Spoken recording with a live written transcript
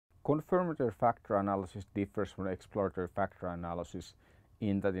Confirmatory factor analysis differs from exploratory factor analysis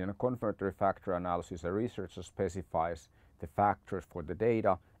in that in a confirmatory factor analysis, a researcher specifies the factors for the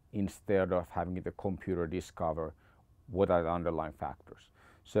data instead of having the computer discover what are the underlying factors.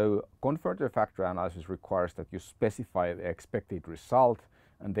 So confirmatory factor analysis requires that you specify the expected result,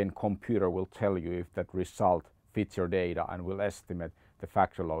 and then computer will tell you if that result fits your data and will estimate the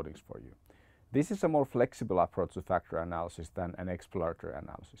factor loadings for you. This is a more flexible approach to factor analysis than an exploratory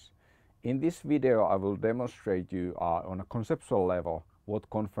analysis. In this video, I will demonstrate you on a conceptual level what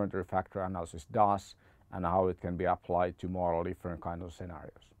confirmatory factor analysis does and how it can be applied to model different kinds of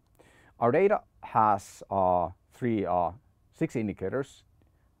scenarios. Our data has 6 indicators.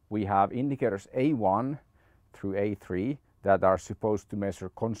 We have indicators A1 through A3 that are supposed to measure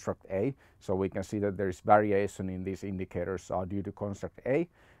construct A. So we can see that there is variation in these indicators due to construct A.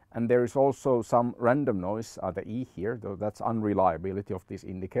 And there is also some random noise, the E here, though that's unreliability of these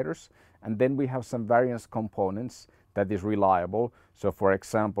indicators. And then we have some variance components that is reliable. So for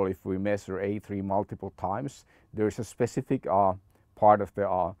example, if we measure A3 multiple times, there is a specific part of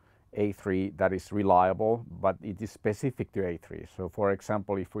the A3 that is reliable, but it is specific to A3. So for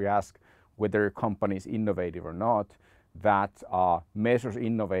example, if we ask whether a company is innovative or not, that measures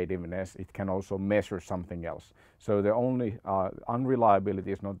innovativeness, it can also measure something else. So the only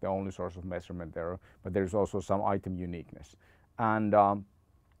unreliability is not the only source of measurement error, but there's also some item uniqueness. And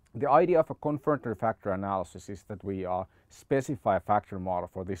the idea of a confirmatory factor analysis is that we specify a factor model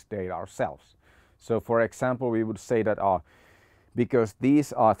for this data ourselves. So for example, we would say that because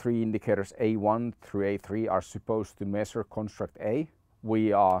these are 3 indicators A1 through A3 are supposed to measure construct A,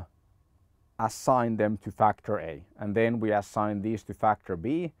 we assign them to factor A, and then we assign these to factor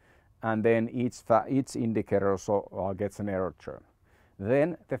B, and then each indicator also gets an error term.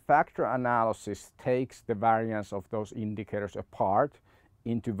 Then the factor analysis takes the variance of those indicators apart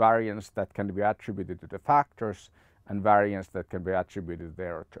into variance that can be attributed to the factors and variance that can be attributed to the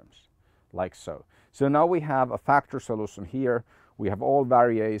error terms, like so. So now we have a factor solution here. We have all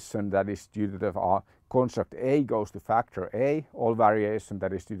variation that is due to the construct A goes to factor A, all variation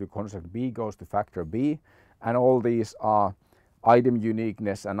that is due to construct B goes to factor B, and all these item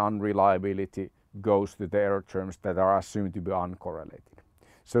uniqueness and unreliability goes to the error terms that are assumed to be uncorrelated.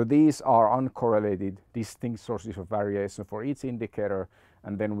 So these are uncorrelated distinct sources of variation for each indicator,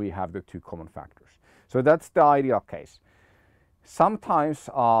 and then we have the 2 common factors. So that's the ideal case. Sometimes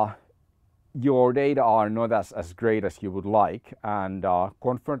your data are not as great as you would like, and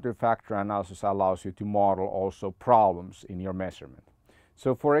confirmatory factor analysis allows you to model also problems in your measurement.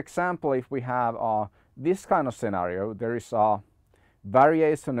 So for example, if we have this kind of scenario, there is a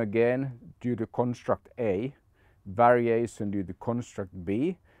variation again due to construct A, variation due to construct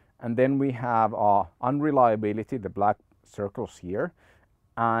B, and then we have unreliability, the black circles here,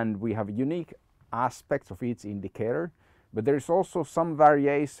 and we have unique aspects of each indicator. But there is also some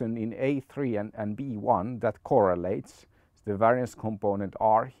variation in A3 and B1 that correlates. The variance component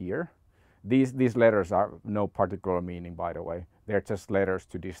R here. These letters are no particular meaning, by the way. They're just letters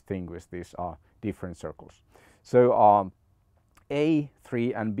to distinguish these different circles. So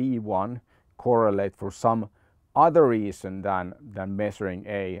A3 and B1 correlate for some other reason than measuring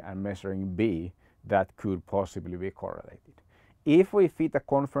A and measuring B that could possibly be correlated. If we fit a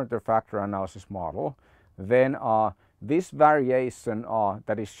confirmatory factor analysis model, then this variation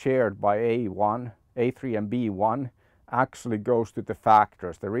that is shared by A1, A3 and B1 actually goes to the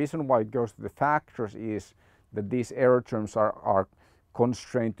factors. The reason why it goes to the factors is that these error terms are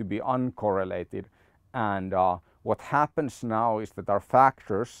constrained to be uncorrelated, and what happens now is that our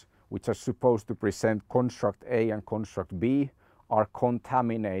factors, which are supposed to present construct A and construct B, are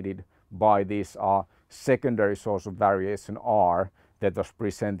contaminated by this secondary source of variation R that was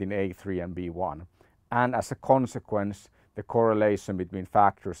present in A3 and B1. And as a consequence, the correlation between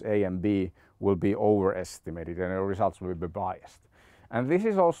factors A and B will be overestimated and the results will be biased. And this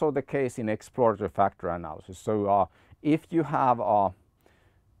is also the case in exploratory factor analysis. So if you have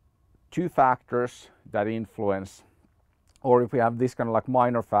 2 factors that influence, or if we have this kind of like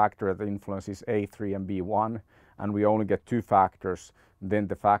minor factor that influences A3 and B1, and we only get 2 factors, then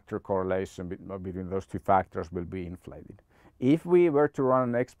the factor correlation between those 2 factors will be inflated. If we were to run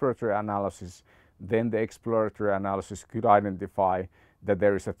an exploratory analysis, then the exploratory analysis could identify that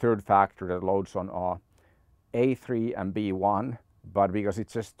there is a 3rd factor that loads on A3 and B1, but because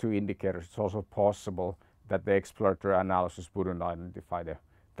it's just 2 indicators, it's also possible that the exploratory analysis wouldn't identify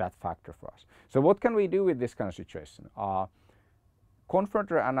that factor for us. So what can we do with this kind of situation?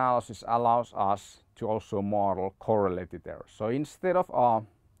 Confirmatory analysis allows us to also model correlated errors. So instead of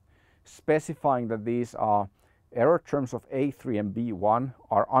specifying that these error terms of A3 and B1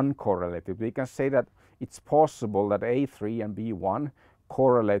 are uncorrelated. We can say that it's possible that A3 and B1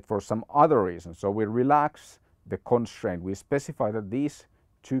 correlate for some other reason. So we relax the constraint. We specify that these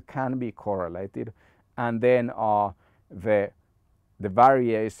two can be correlated, and then the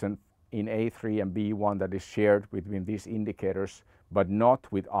variation in A3 and B1 that is shared between these indicators but not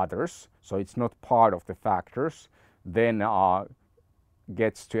with others, so it's not part of the factors, then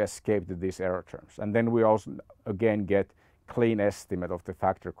gets to escape to these error terms. And then we also again get clean estimate of the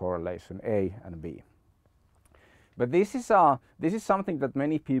factor correlation A and B. But this is something that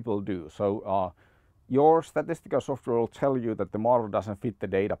many people do. So your statistical software will tell you that the model doesn't fit the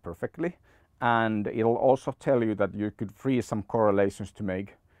data perfectly, and it'll also tell you that you could freeze some correlations to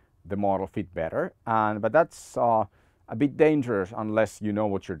make the model fit better. But that's a bit dangerous unless you know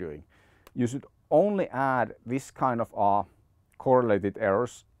what you're doing. You should only add this kind of correlated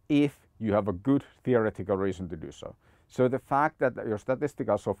errors if you have a good theoretical reason to do so. So the fact that your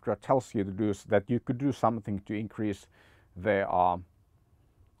statistical software tells you to do that you could do something to increase the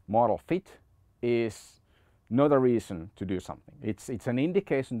model fit is not a reason to do something. It's an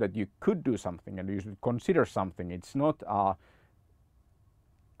indication that you could do something and you should consider something. It's not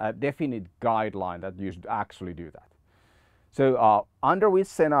a definite guideline that you should actually do that. So under which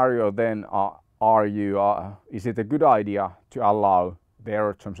scenario then is it a good idea to allow the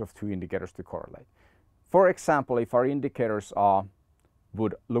error terms of two indicators to correlate? For example, if our indicators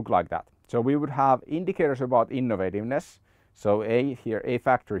would look like that. So we would have indicators about innovativeness. So A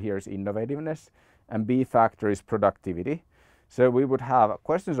factor here is innovativeness and B factor is productivity. So we would have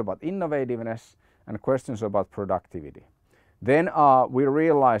questions about innovativeness and questions about productivity. Then we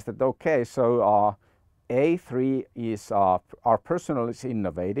realized that, okay, so A3 is our personnel is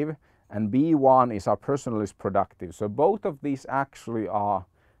innovative and B1 is our personnel is productive. So both of these actually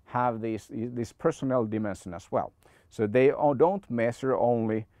have this personnel dimension as well. So they don't measure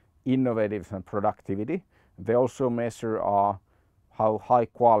only innovativeness and productivity. They also measure how high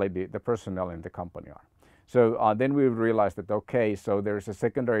quality the personnel in the company are. So then we realized that, okay, so there's a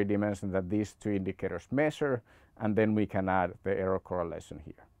secondary dimension that these two indicators measure, and then we can add the error correlation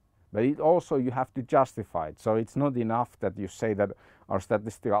here. But it also, you have to justify it. So it's not enough that you say that our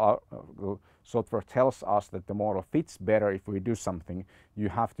statistical software tells us that the model fits better if we do something. You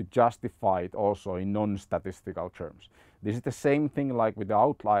have to justify it also in non-statistical terms. This is the same thing like with the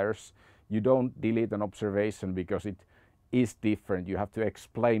outliers. You don't delete an observation because it is different. You have to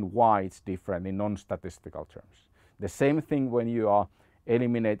explain why it's different in non-statistical terms. The same thing when you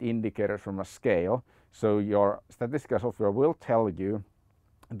eliminate indicators from a scale. So your statistical software will tell you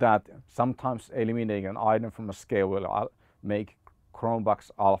that sometimes eliminating an item from a scale will make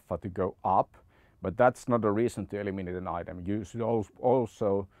Cronbach's alpha to go up, but that's not a reason to eliminate an item. You should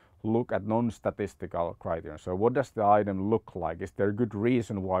also look at non-statistical criteria. So what does the item look like? Is there a good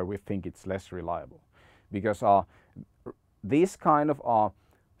reason why we think it's less reliable? Because these kind of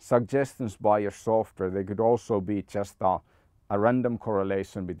suggestions by your software, they could also be just a random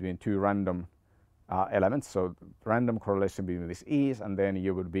correlation between two random elements. So random correlation between these E's, and then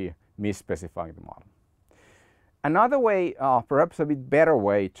you would be misspecifying the model. Another way, perhaps a bit better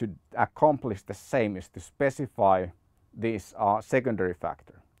way to accomplish the same is to specify this secondary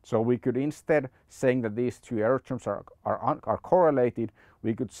factor. So we could, instead saying that these two error terms are correlated,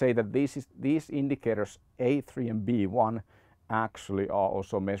 we could say that these indicators A3 and B1 actually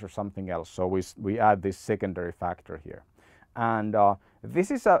also measure something else. So we add this secondary factor here. And this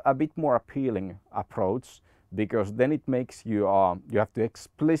is a bit more appealing approach, because then it makes you have to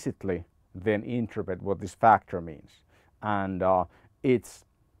explicitly then interpret what this factor means. And it's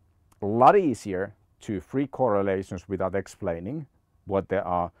a lot easier to free correlations without explaining what they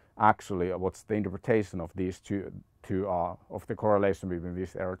are actually, what's the interpretation of these two of the correlation between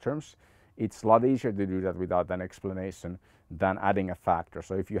these error terms. It's a lot easier to do that without an explanation than adding a factor.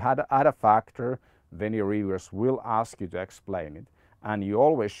 So if you add a factor, then your reviewers will ask you to explain it, and you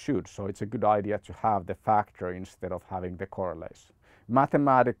always should. So it's a good idea to have the factor instead of having the correlation.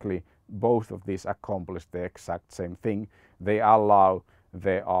 Mathematically, both of these accomplish the exact same thing. They allow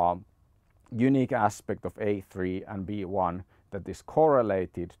the unique aspect of A3 and B1 that is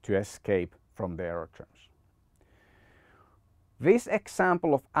correlated to escape from the error terms. This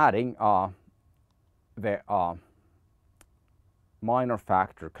example of adding the minor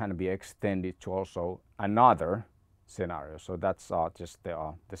factor can be extended to also another scenario. So that's just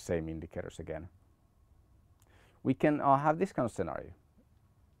the same indicators again. We can have this kind of scenario.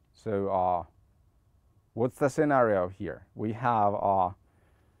 So what's the scenario here? We have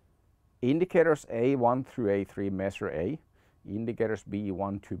indicators A1 through A3 measure A, indicators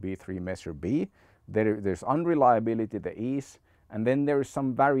B1 to B3 measure B, there's unreliability, the ease, and then there is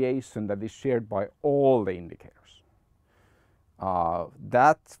some variation that is shared by all the indicators.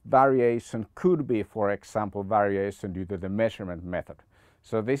 That variation could be, for example, variation due to the measurement method.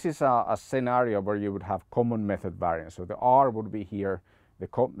 So this is a scenario where you would have common method variance. So the R would be here,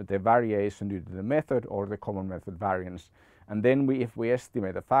 the variation due to the method or the common method variance. And then if we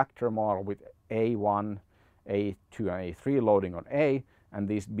estimate a factor model with A1, A2 and A3 loading on A, and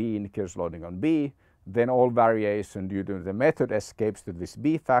these B indicators loading on B, then all variation due to the method escapes to this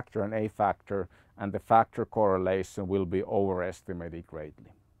B factor and A factor, and the factor correlation will be overestimated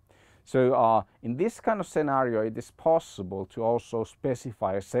greatly. So in this kind of scenario, it is possible to also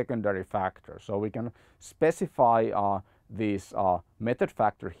specify a secondary factor. So we can specify this method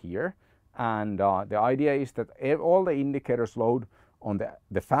factor here, and the idea is that all the indicators load on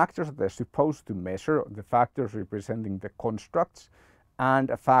the factors that they're supposed to measure, the factors representing the constructs, and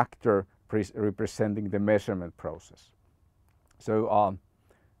a factor representing the measurement process. So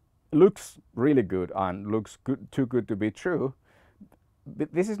looks really good and looks too good to be true.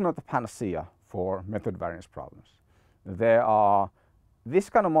 But this is not a panacea for method variance problems. This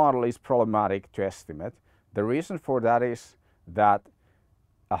kind of model is problematic to estimate. The reason for that is that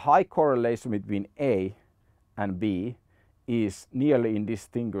a high correlation between A and B is nearly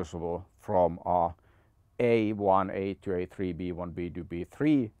indistinguishable from A1, A2, A3, B1, B2,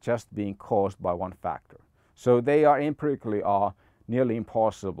 B3 just being caused by one factor. So they are empirically nearly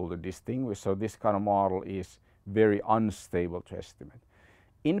impossible to distinguish. So this kind of model is very unstable to estimate.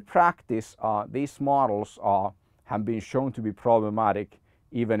 In practice, these models have been shown to be problematic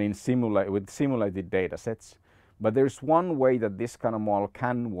even with simulated data sets. But there's one way that this kind of model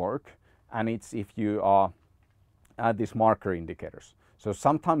can work, and it's if you add these marker indicators. So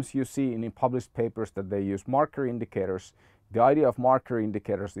sometimes you see in published papers that they use marker indicators. The idea of marker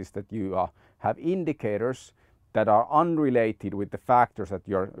indicators is that you have indicators that are unrelated with the factors that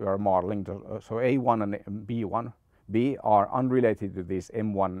you're modeling. So A1 and B are unrelated to these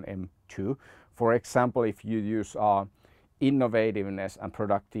M1 and M2. For example, if you use innovativeness and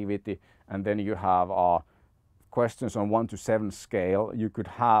productivity, and then you have questions on 1 to 7 scale, you could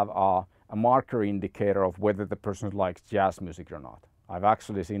have a marker indicator of whether the person likes jazz music or not. I've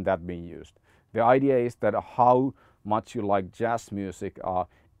actually seen that being used. The idea is that how much you like jazz music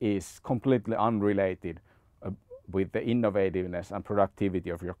is completely unrelated with the innovativeness and productivity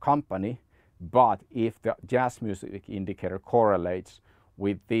of your company. But if the jazz music indicator correlates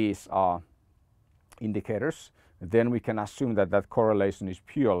with these indicators, then we can assume that that correlation is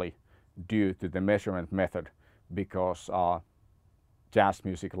purely due to the measurement method, because jazz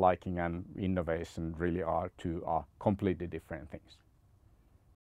music liking and innovation really are two completely different things.